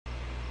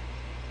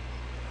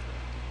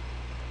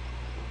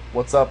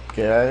What's up,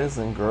 guys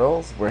and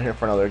girls? We're here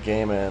for another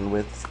game, and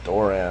with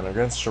Doran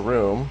against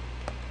Sharuum,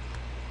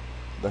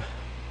 the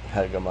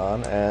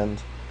Hegemon,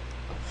 and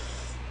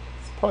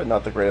it's probably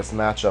not the greatest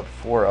matchup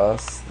for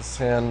us. This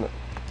hand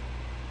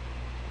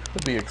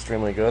could be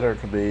extremely good, or it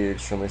could be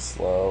extremely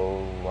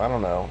slow. I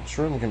don't know.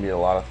 Sharuum can be a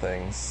lot of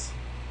things,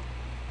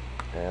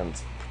 and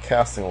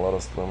casting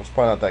Lotus Bloom is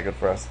probably not that good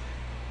for us.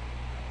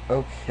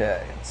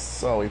 Okay,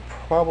 so we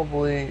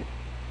probably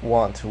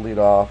want to lead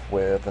off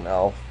with an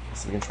elf,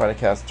 so we can try to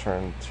cast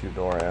turn 2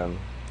 Doran.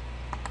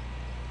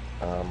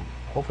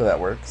 Hopefully that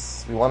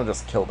works. We want to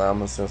just kill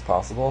them as soon as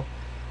possible,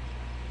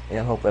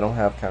 and hope they don't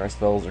have counter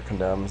spells or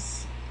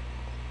condemns.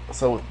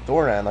 So with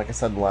Doran, like I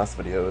said in the last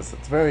videos,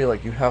 it's very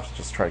like you have to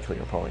just try to kill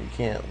your opponent. You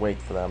can't wait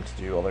for them to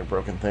do all their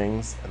broken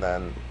things and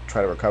then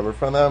try to recover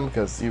from them,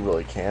 because you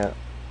really can't.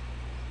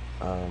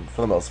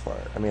 For the most part.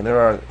 I mean, there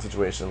are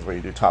situations where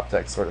you do top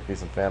deck Sword of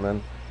Feast and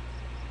Famine.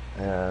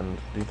 And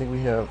do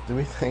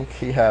we think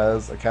he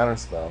has a counter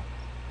spell?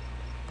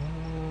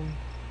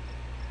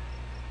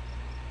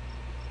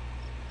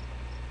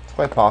 It's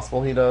quite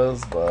possible he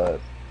does, but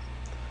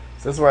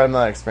so this is where I'm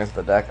not experienced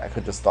with the deck. I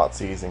could just thought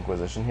seize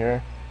Inquisition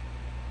here.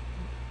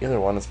 Either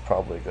one is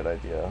probably a good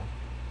idea.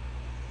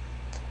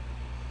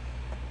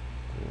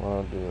 We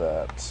want to do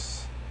that.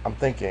 I'm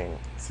thinking.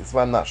 See, so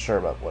I'm not sure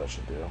about what I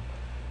should do.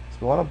 So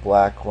we want a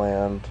black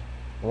land.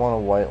 We want a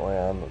white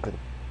land. We'll take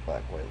a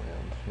black white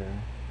land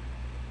here.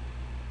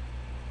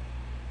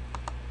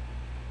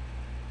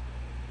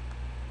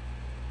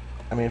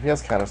 I mean, if he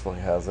has counterspell,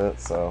 he has it,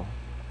 so...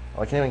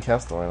 Oh, I can't even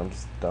cast Doran, I'm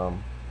just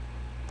dumb.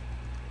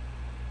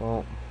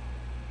 Well...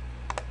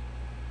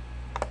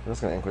 We're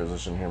just gonna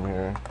Inquisition him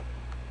here.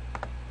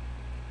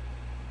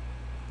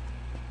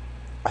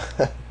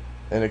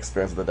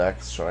 Inexperience of the deck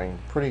is showing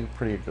pretty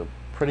good,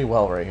 pretty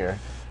well right here.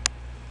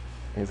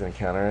 He's gonna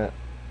counter it.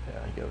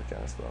 Yeah, he gets a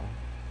counterspell.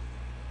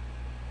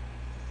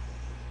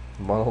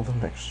 Muddle the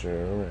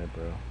mixture, alright,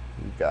 bro.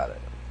 You got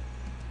it.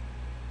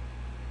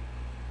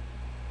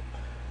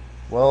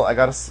 Well, I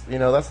gotta,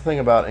 that's the thing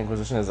about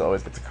Inquisition, is it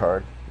always gets a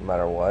card, no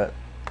matter what.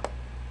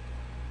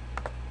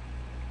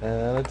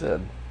 And it did.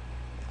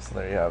 So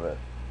there you have it.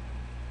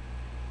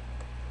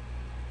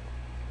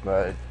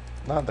 But,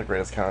 not the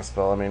greatest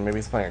counterspell. I mean, maybe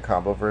he's playing a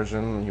combo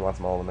version, and he wants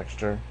to muddle the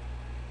mixture.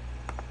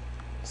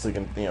 So you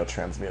can,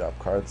 transmute up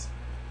cards.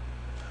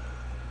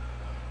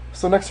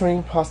 So next turn,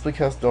 we can possibly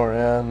cast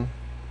Doran.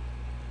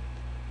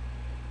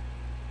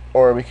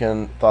 Or we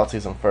can Thought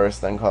Seize him first,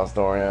 then cast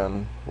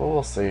Doran. Well,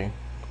 we'll see.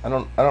 I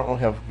don't really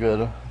have a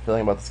good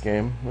feeling about this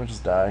game. We'll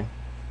just die.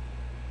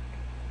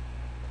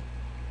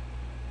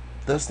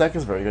 This deck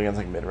is very good against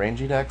like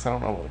mid-rangey decks. I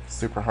don't know, like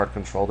super hard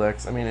control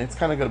decks. I mean, it's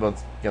kind of good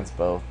against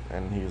both,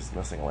 and he's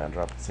missing a land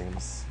drop, it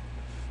seems.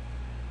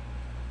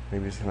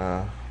 Maybe he's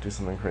gonna do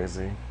something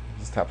crazy.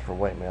 Just tap for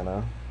white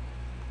mana.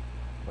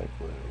 Light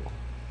blue.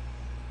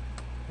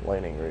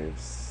 Lightning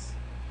Reaves.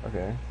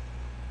 Okay.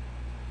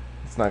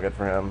 It's not good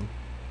for him.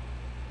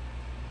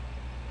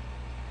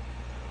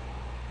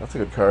 That's a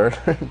good card.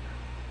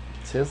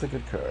 It is a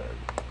good card.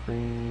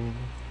 Green.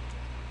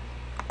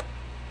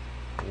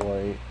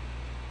 White.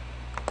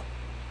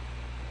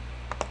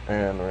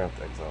 And we're gonna have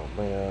to exile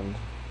land.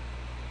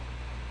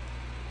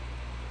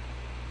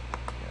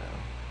 Yeah.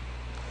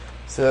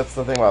 See, that's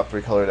the thing about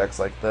 3-color decks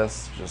like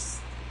this. Just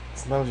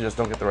sometimes you just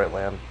don't get the right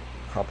land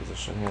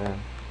composition here.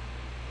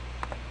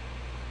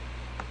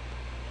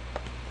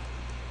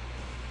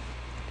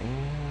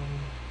 And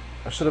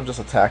I should have just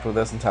attacked with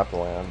this and tapped the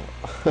land.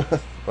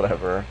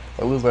 Whatever.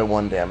 If I lose by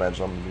 1 damage,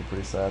 I'm gonna be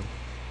pretty sad.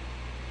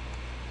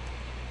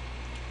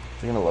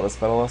 Is he gonna Lotus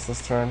Petal us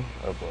this turn?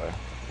 Oh boy.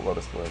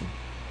 Lotus Bloom.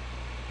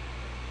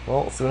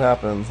 Well, let's see what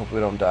happens.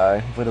 Hopefully we don't die.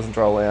 Hopefully he doesn't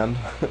draw land.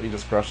 We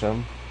just crush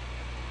him.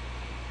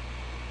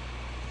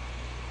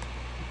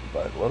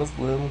 But Lotus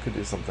Bloom could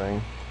do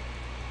something.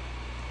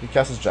 He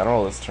casts his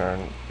General this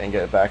turn and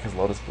get back his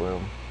Lotus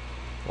Bloom.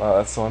 Wow,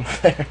 that's so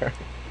unfair.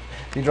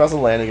 If he draws a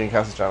land, he can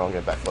cast his General and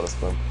get back Lotus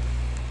Bloom.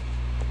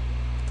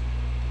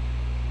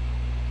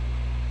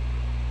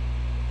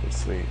 Pretty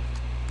sweet.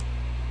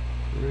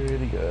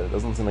 Pretty good. It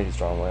doesn't seem like he's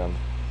drawing land.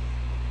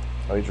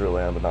 Oh, he drew a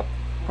land, but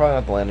probably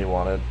not the land he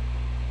wanted.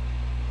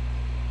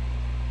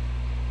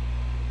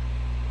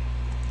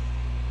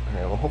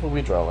 Alright, well, hopefully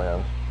we draw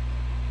land.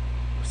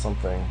 Or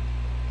something.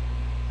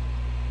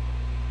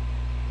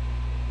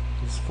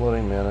 Just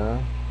floating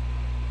mana.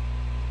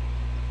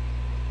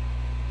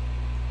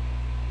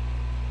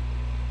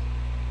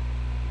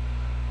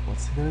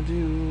 What's he gonna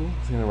do?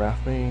 Is he gonna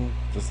Wrath me?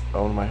 Just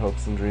own my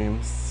hopes and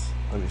dreams?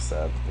 That'd be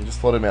sad. He just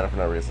floated mana for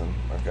no reason.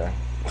 Okay.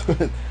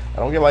 I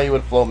don't get why you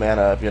would float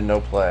mana if you had no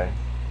play.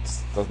 It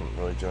just doesn't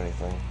really do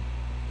anything.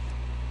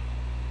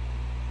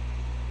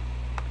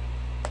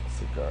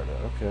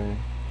 Sigarda, okay.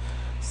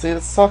 See,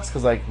 it sucks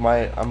because like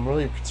I'm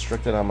really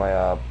constricted on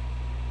my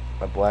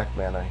my black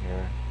mana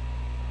here.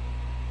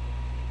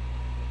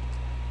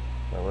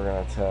 Now we're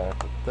gonna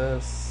attack with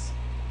this.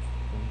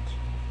 1, 2,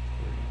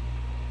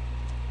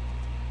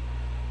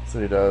 3. See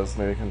what he does.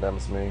 Maybe he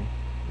condemns me.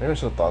 Maybe I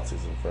should have Thought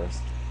Season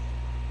first.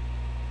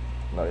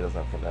 No, he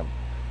doesn't have condemn.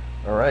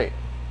 Alright.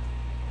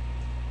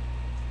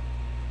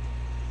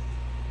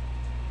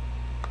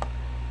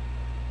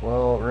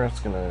 Well, we're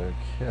just gonna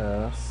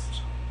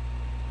cast.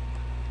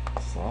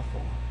 It's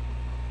awful.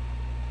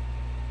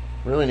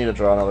 Really need to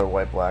draw another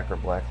white-black or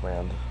black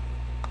land.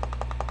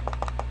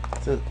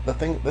 So the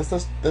thing,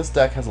 this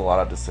deck has a lot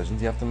of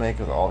decisions you have to make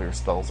because all of your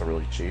spells are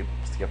really cheap.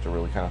 So you have to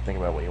really kind of think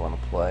about what you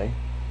want to play.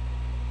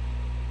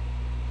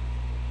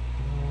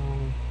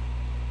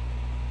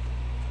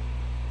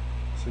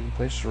 So you can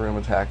play Sharuum,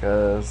 attack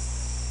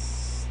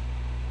us.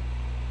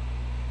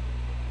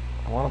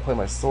 I want to play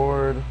my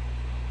sword,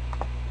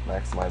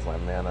 maximize my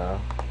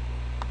mana.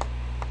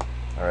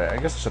 Alright, I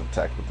guess I should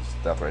attack with this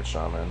Deathrite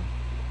Shaman.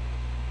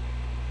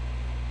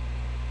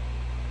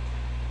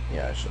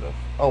 Yeah, I should have.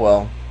 Oh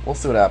well, we'll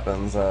see what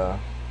happens. I'm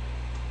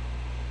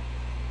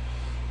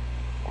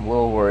a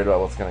little worried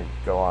about what's going to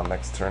go on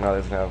next turn. Now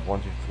he's going to have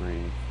 1, 2,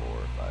 3, 4,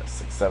 5,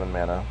 6, 7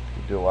 mana.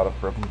 You do a lot of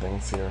broken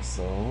things here,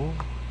 so...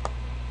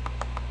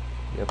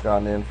 We have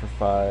gotten in for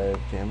 5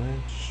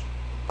 damage.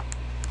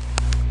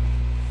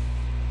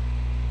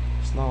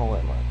 It's not all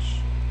that much.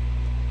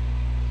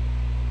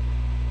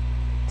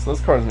 So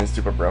this card is going to be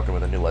super broken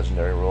with a new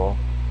legendary rule.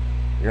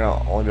 You're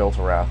going to only be able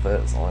to wrath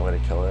it. It's the only way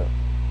to kill it.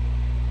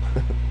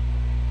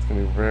 It's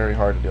going to be very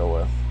hard to deal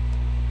with.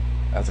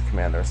 As a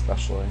commander,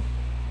 especially.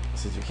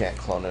 Since you can't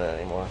clone it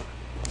anymore.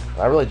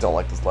 I really don't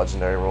like this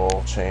legendary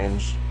rule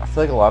change. I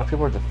feel like a lot of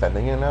people are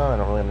defending it now. I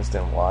don't really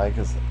understand why.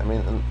 Because, I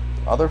mean, in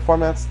other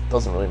formats, it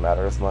doesn't really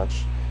matter as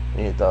much. I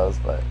mean, it does,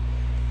 but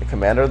the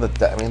commander,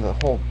 I mean, the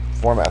whole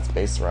format's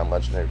based around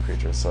legendary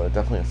creatures, so it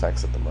definitely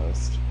affects it the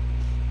most.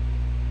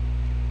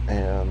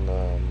 And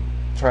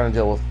trying to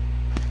deal with...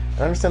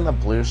 I understand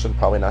that blue should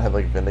probably not have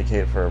like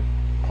Vindicate for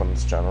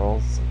opponent's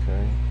generals.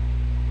 Okay.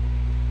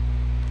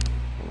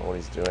 I don't know what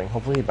he's doing.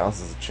 Hopefully he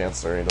bounces a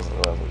Chancellor and he doesn't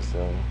realize what he's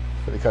doing.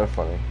 Pretty kind of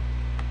funny.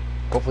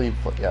 Hopefully,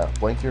 yeah,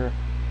 blink your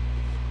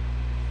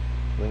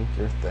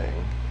thing.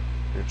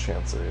 Your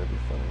Chancellor, it'll be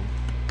funny.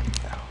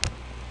 Ow.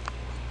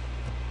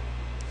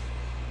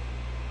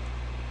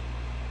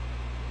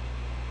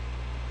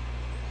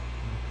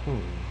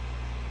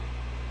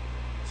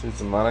 So it's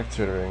a Demonic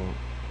Tutoring.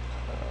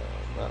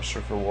 Not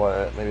sure for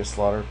what. Maybe a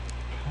Slaughter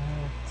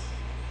Pact?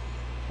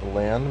 A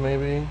land,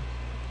 maybe? I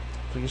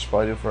think you should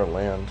probably do it for a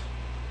land.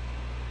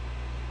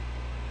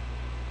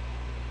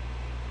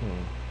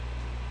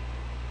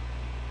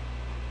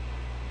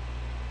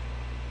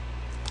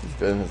 He's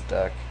good in his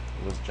deck.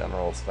 With his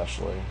general,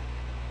 especially.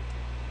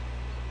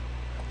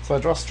 So I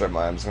draw Strip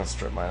Mine. I'm just going to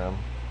Strip Mine him.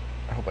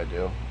 I hope I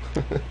do.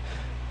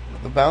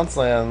 The bounce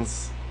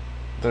lands,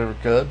 they're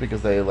good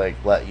because they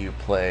like let you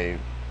play...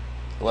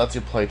 It lets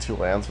you play 2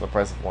 lands for the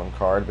price of 1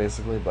 card,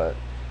 basically, but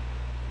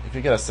if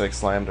you get Acidic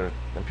Slimed,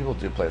 and people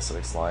do play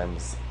Acidic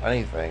Slimes,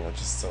 anything,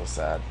 which is so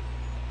sad.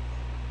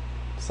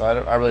 So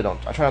I really don't...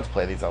 I try not to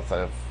play these outside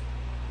of...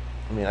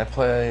 I mean, I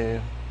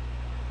play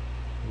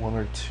 1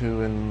 or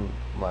 2 in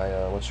my,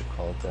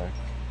 deck.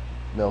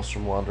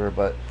 Maelstrom Wanderer,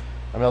 but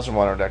my Maelstrom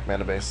Wanderer deck,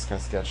 mana base, is kind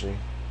of sketchy.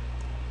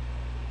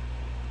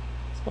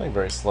 He's playing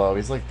very slow.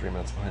 He's like 3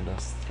 minutes behind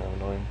us. It's kind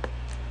of annoying.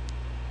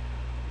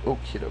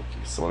 Okie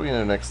dokie. So what are we going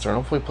to do next turn?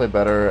 Hopefully play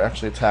better.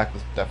 Actually attack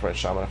with Deathrite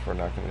Shaman if we're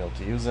not going to be able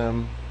to use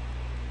him.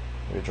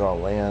 Maybe draw a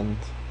land.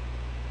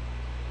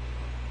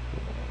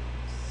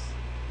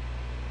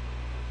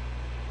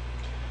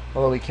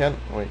 Although we can't...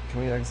 Wait,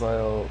 can we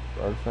exile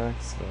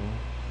artifacts? No.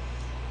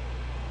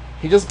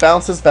 He just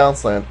bounced his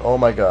bounce land. Oh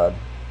my god.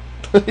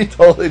 He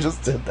totally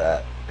just did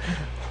that.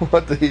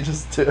 What did he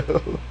just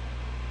do?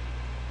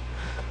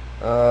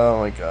 Oh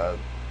my god.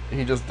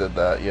 He just did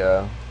that,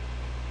 yeah.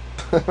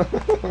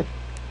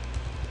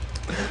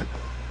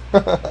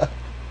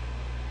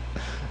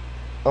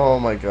 Oh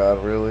my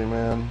god, really,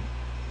 man?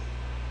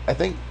 I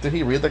think, did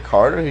he read the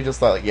card, or he just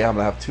thought, like, yeah, I'm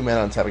gonna have 2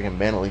 mana on tap, I can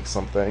mana leak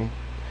something?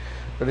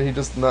 Or did he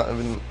just not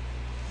even...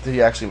 Did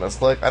he actually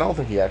misclick? I don't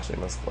think he actually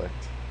misclicked.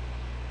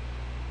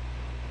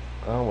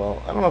 Oh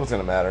well, I don't know if it's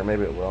gonna matter.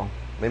 Maybe it will.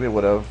 Maybe it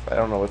would have. I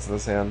don't know what's in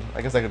this hand.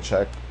 I guess I could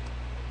check.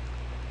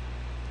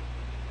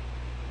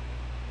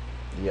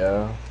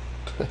 Yeah.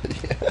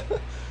 Yeah.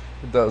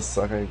 It does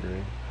suck, I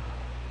agree.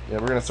 Yeah,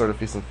 we're gonna start a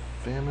Feast and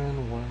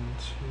Famine. 1,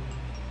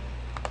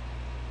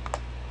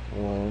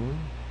 2... 1...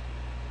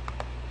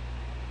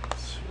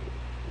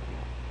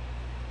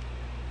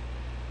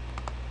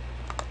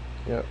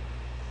 2... Yep.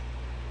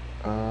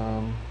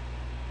 And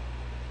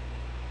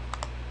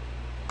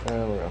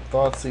we're gonna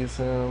Thoughtseize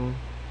him.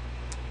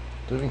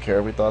 Do we even care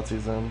if we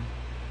Thoughtseize him?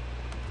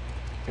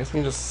 I guess we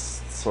can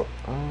just I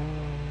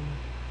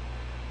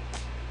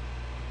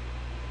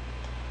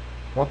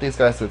want these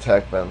guys to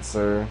attack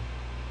Venser.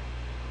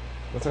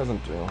 Venser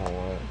isn't doing a whole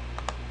lot.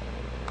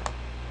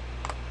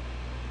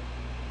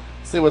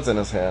 Let's see what's in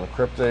his hand.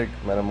 Cryptic,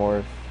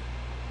 Metamorph.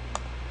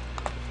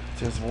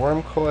 There's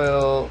Worm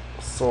Coil,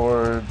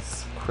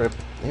 Swords, Crypt.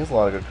 He has a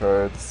lot of good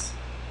cards.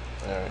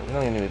 Alright, we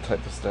don't even need to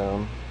type this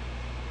down.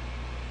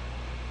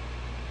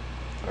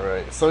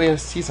 Alright, so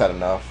he's had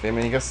enough. I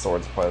mean, I guess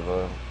Sword's probably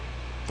the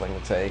thing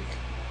to take.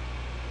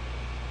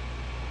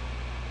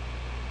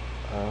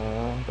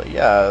 But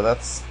yeah,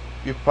 that's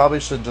You probably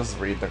should just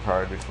read the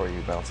card before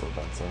you bounce with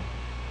Venser.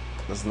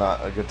 This is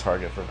not a good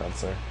target for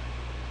Venser.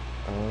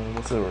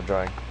 Let's see what we're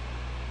drawing.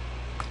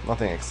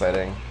 Nothing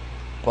exciting,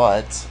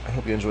 but I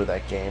hope you enjoyed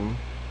that game.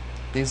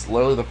 These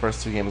literally the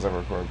first 2 games I've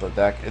recorded. The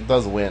deck, it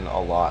does win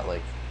a lot.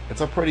 Like,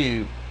 it's a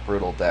pretty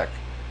brutal deck.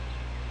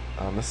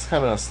 This is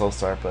kind of a slow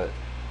start, but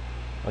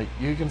like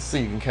you can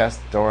see, you can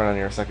cast Doran on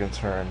your second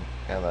turn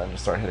and then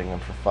just start hitting them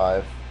for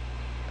 5,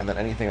 and then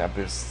anything that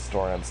boosts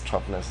Doran's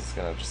toughness is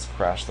gonna just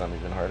crash them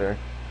even harder.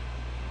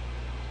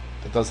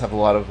 It does have a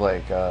lot of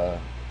like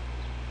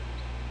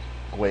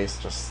ways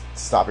to just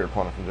stop your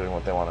opponent from doing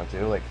what they want to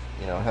do. Like,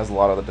 you know, it has a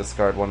lot of the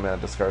discard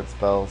 1-mana discard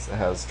spells. It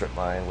has Strip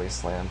Mine,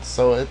 Wasteland.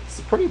 So it's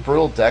a pretty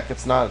brutal deck.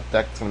 It's not a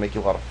deck that's gonna make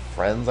you a lot of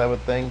friends, I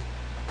would think.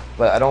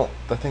 But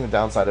the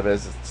downside of it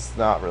is it's just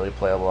not really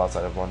playable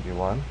outside of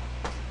 1v1.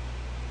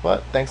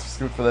 But thanks,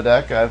 Scoot, for the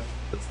deck.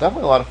 It's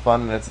definitely a lot of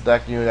fun, and it's a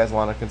deck you guys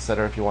want to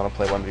consider if you want to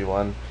play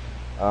 1v1.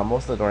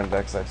 Most of the Doran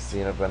decks I've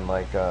seen have been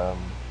like,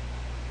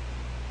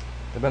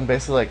 they've been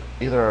basically like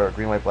either a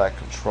green-white-black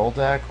control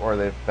deck, or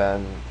they've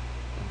been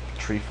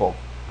tree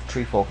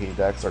folky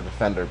decks, or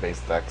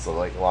defender-based decks, so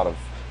like a lot of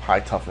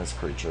high-toughness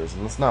creatures,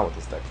 and that's not what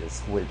this deck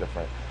is. It's way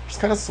different. Which is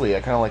kind of sweet. I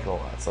kind of like it a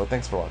lot. So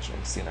thanks for watching.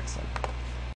 See you next time.